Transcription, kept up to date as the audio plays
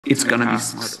It's going to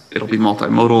be, it'll be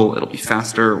multimodal, it'll be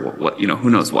faster, who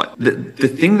knows what. The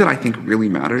thing that I think really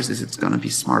matters is it's going to be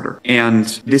smarter. And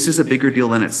this is a bigger deal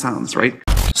than it sounds, right?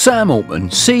 Sam Altman,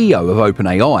 CEO of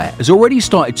OpenAI, has already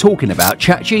started talking about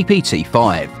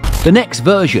ChatGPT5, the next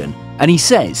version, and he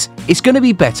says it's going to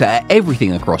be better at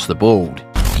everything across the board.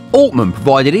 Altman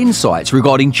provided insights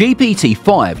regarding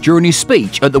GPT-5 during his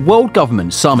speech at the World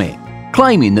Government Summit,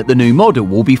 claiming that the new model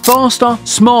will be faster,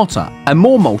 smarter, and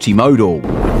more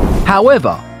multimodal.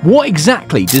 However, what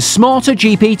exactly does smarter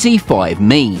GPT-5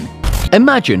 mean?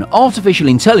 Imagine artificial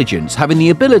intelligence having the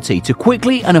ability to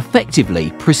quickly and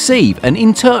effectively perceive and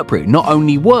interpret not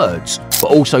only words,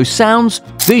 but also sounds,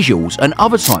 visuals, and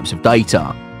other types of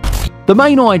data. The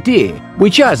main idea,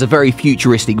 which has a very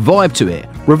futuristic vibe to it,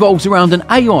 revolves around an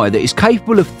AI that is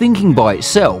capable of thinking by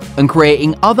itself and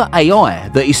creating other AI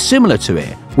that is similar to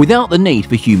it without the need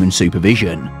for human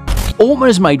supervision. Altman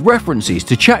has made references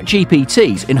to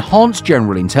ChatGPT's enhanced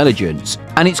general intelligence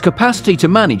and its capacity to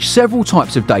manage several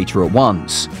types of data at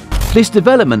once. This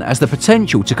development has the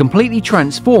potential to completely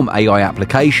transform AI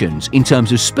applications in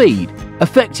terms of speed,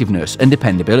 effectiveness, and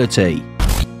dependability.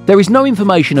 There is no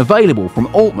information available from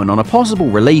Altman on a possible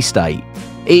release date.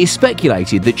 It is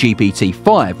speculated that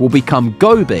GPT-5 will become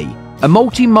Gobi, a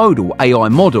multimodal AI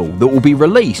model that will be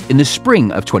released in the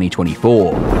spring of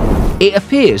 2024. It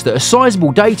appears that a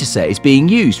sizable dataset is being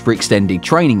used for extended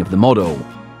training of the model.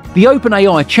 The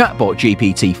OpenAI chatbot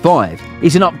GPT-5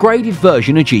 is an upgraded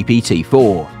version of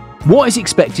GPT-4. What is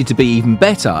expected to be even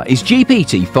better is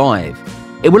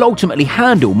GPT-5. It will ultimately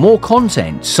handle more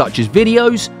content such as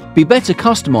videos, be better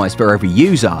customized for every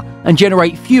user, and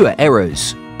generate fewer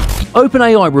errors.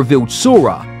 OpenAI revealed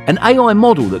Sora, an AI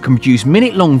model that can produce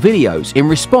minute-long videos in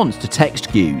response to text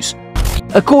cues.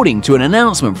 According to an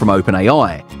announcement from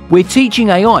OpenAI, we're teaching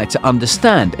AI to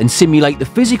understand and simulate the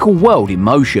physical world in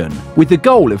motion, with the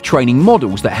goal of training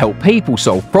models that help people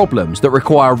solve problems that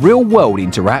require real-world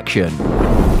interaction.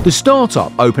 The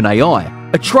startup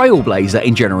OpenAI, a trailblazer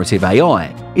in generative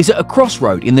AI, is at a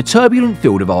crossroad in the turbulent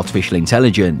field of artificial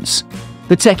intelligence.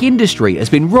 The tech industry has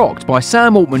been rocked by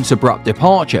Sam Altman's abrupt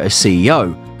departure as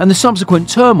CEO and the subsequent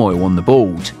turmoil on the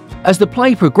board. As the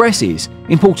play progresses,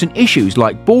 important issues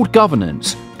like board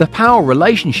governance, the power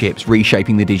relationships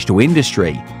reshaping the digital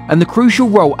industry, and the crucial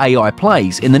role AI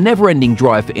plays in the never-ending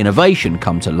drive for innovation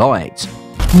come to light.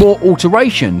 More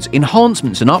alterations,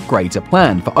 enhancements, and upgrades are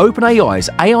planned for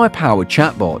OpenAI's AI-powered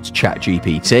chatbot,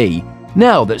 ChatGPT,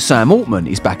 now that Sam Altman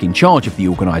is back in charge of the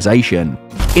organization.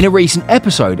 In a recent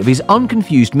episode of his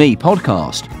Unconfused Me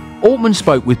podcast, Altman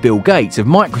spoke with Bill Gates of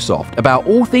Microsoft about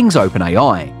all things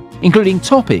OpenAI, including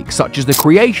topics such as the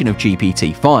creation of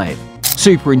GPT-5,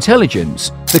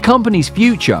 superintelligence, the company's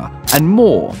future, and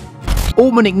more.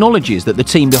 Altman acknowledges that the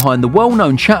team behind the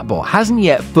well-known chatbot hasn't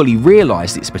yet fully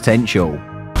realized its potential.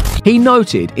 He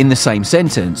noted in the same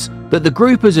sentence that the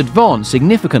group has advanced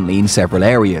significantly in several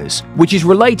areas, which is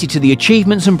related to the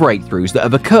achievements and breakthroughs that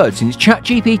have occurred since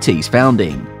ChatGPT's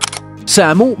founding.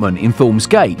 Sam Altman informs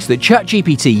Gates that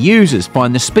ChatGPT users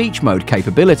find the speech mode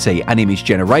capability and image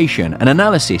generation and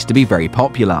analysis to be very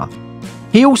popular.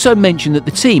 He also mentioned that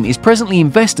the team is presently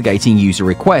investigating user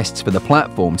requests for the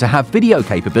platform to have video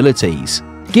capabilities.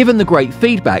 Given the great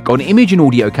feedback on image and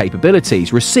audio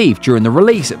capabilities received during the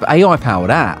release of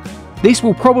AI-powered app, this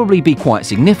will probably be quite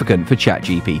significant for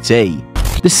ChatGPT.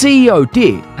 The CEO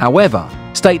did, however,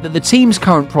 state that the team's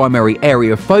current primary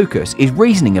area of focus is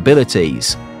reasoning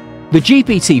abilities. The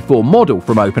GPT-4 model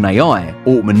from OpenAI,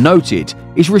 Altman noted,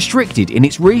 is restricted in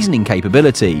its reasoning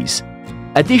capabilities.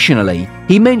 Additionally,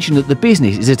 he mentioned that the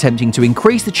business is attempting to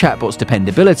increase the chatbot's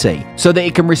dependability so that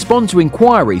it can respond to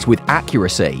inquiries with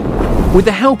accuracy. With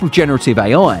the help of generative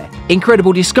AI,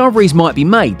 incredible discoveries might be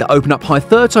made that open up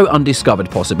hitherto undiscovered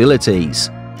possibilities.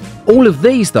 All of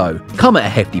these, though, come at a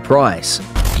hefty price.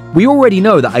 We already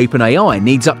know that OpenAI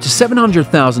needs up to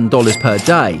 $700,000 per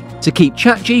day to keep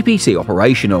ChatGPT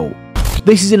operational.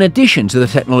 This is in addition to the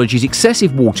technology's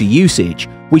excessive water usage,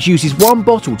 which uses one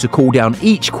bottle to cool down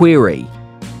each query.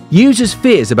 Users'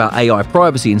 fears about AI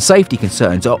privacy and safety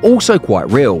concerns are also quite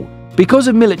real. Because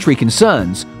of military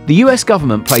concerns, the US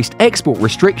government placed export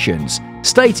restrictions,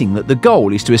 stating that the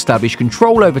goal is to establish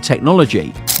control over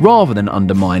technology rather than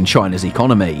undermine China's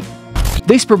economy.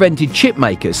 This prevented chip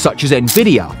makers such as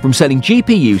Nvidia from selling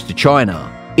GPUs to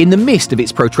China. In the midst of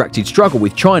its protracted struggle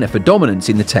with China for dominance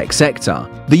in the tech sector,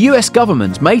 the US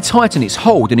government may tighten its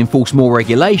hold and enforce more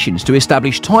regulations to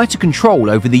establish tighter control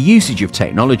over the usage of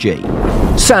technology.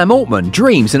 Sam Altman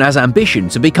dreams and has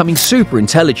ambitions of becoming super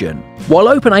intelligent, while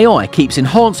OpenAI keeps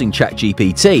enhancing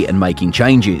ChatGPT and making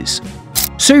changes.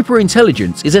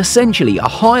 Superintelligence is essentially a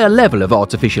higher level of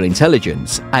artificial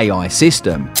intelligence (AI)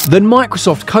 system than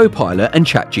Microsoft Copilot and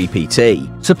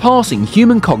ChatGPT, surpassing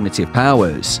human cognitive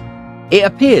powers. It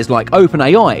appears like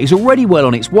OpenAI is already well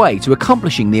on its way to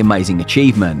accomplishing the amazing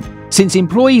achievement, since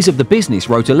employees of the business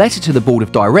wrote a letter to the board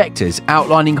of directors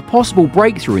outlining a possible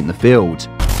breakthrough in the field.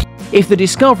 If the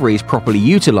discovery is properly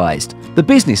utilized, the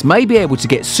business may be able to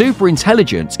get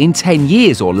superintelligence in 10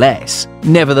 years or less.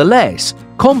 Nevertheless,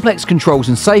 complex controls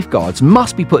and safeguards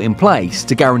must be put in place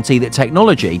to guarantee that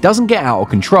technology doesn't get out of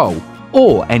control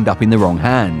or end up in the wrong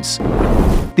hands.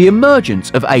 The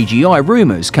emergence of AGI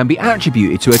rumours can be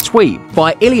attributed to a tweet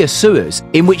by Ilya Suez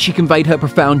in which she conveyed her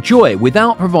profound joy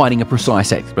without providing a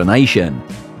precise explanation.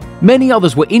 Many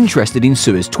others were interested in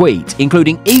Suez's tweet,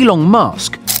 including Elon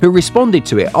Musk, who responded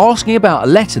to it asking about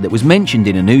a letter that was mentioned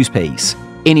in a news piece.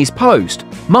 In his post,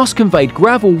 Musk conveyed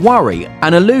gravel worry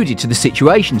and alluded to the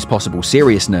situation's possible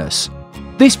seriousness.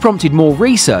 This prompted more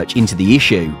research into the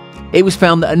issue. It was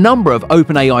found that a number of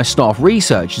OpenAI staff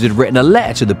researchers had written a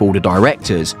letter to the board of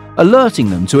directors,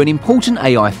 alerting them to an important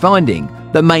AI finding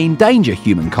that may endanger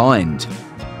humankind.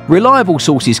 Reliable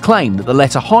sources claim that the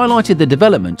letter highlighted the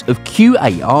development of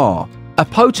QAR, a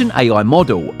potent AI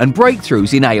model, and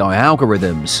breakthroughs in AI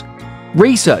algorithms.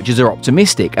 Researchers are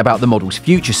optimistic about the model's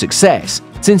future success,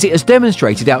 since it has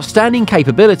demonstrated outstanding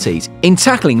capabilities in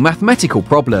tackling mathematical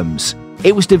problems.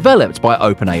 It was developed by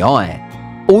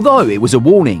OpenAI. Although it was a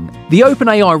warning, the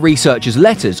OpenAI researchers'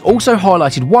 letters also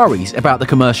highlighted worries about the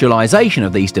commercialization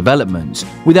of these developments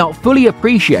without fully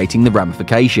appreciating the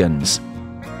ramifications.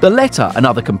 The letter and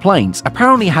other complaints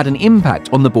apparently had an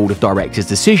impact on the board of directors'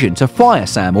 decision to fire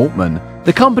Sam Altman,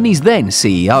 the company's then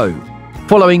CEO.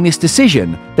 Following this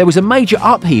decision, there was a major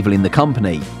upheaval in the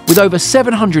company, with over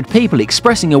 700 people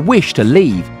expressing a wish to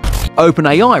leave.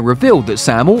 OpenAI revealed that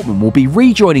Sam Altman will be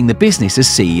rejoining the business as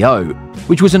CEO,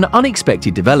 which was an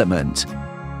unexpected development.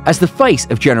 As the face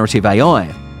of generative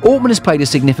AI, Altman has played a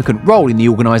significant role in the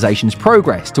organization's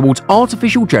progress towards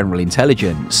artificial general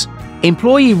intelligence.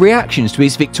 Employee reactions to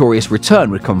his victorious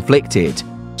return were conflicted.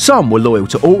 Some were loyal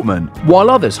to Altman, while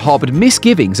others harbored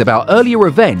misgivings about earlier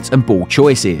events and board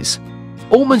choices.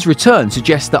 Altman's return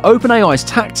suggests that OpenAI's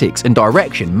tactics and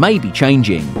direction may be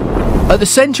changing. At the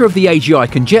center of the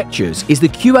AGI conjectures is the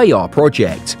QAR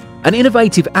project, an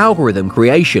innovative algorithm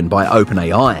creation by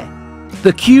OpenAI.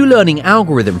 The Q-learning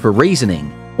algorithm for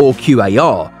reasoning, or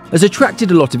QAR, has attracted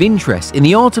a lot of interest in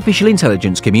the artificial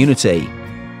intelligence community.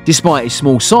 Despite its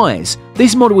small size,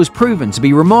 this model has proven to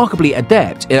be remarkably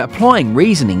adept at applying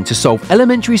reasoning to solve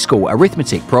elementary school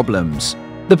arithmetic problems.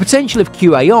 The potential of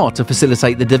QAR to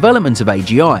facilitate the development of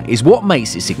AGI is what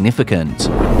makes it significant.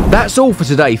 That's all for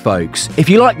today, folks. If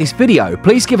you like this video,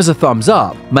 please give us a thumbs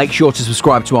up, make sure to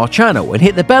subscribe to our channel and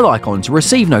hit the bell icon to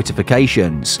receive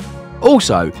notifications.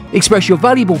 Also, express your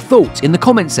valuable thoughts in the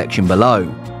comment section below.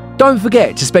 Don't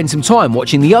forget to spend some time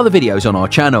watching the other videos on our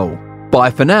channel.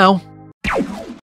 Bye for now.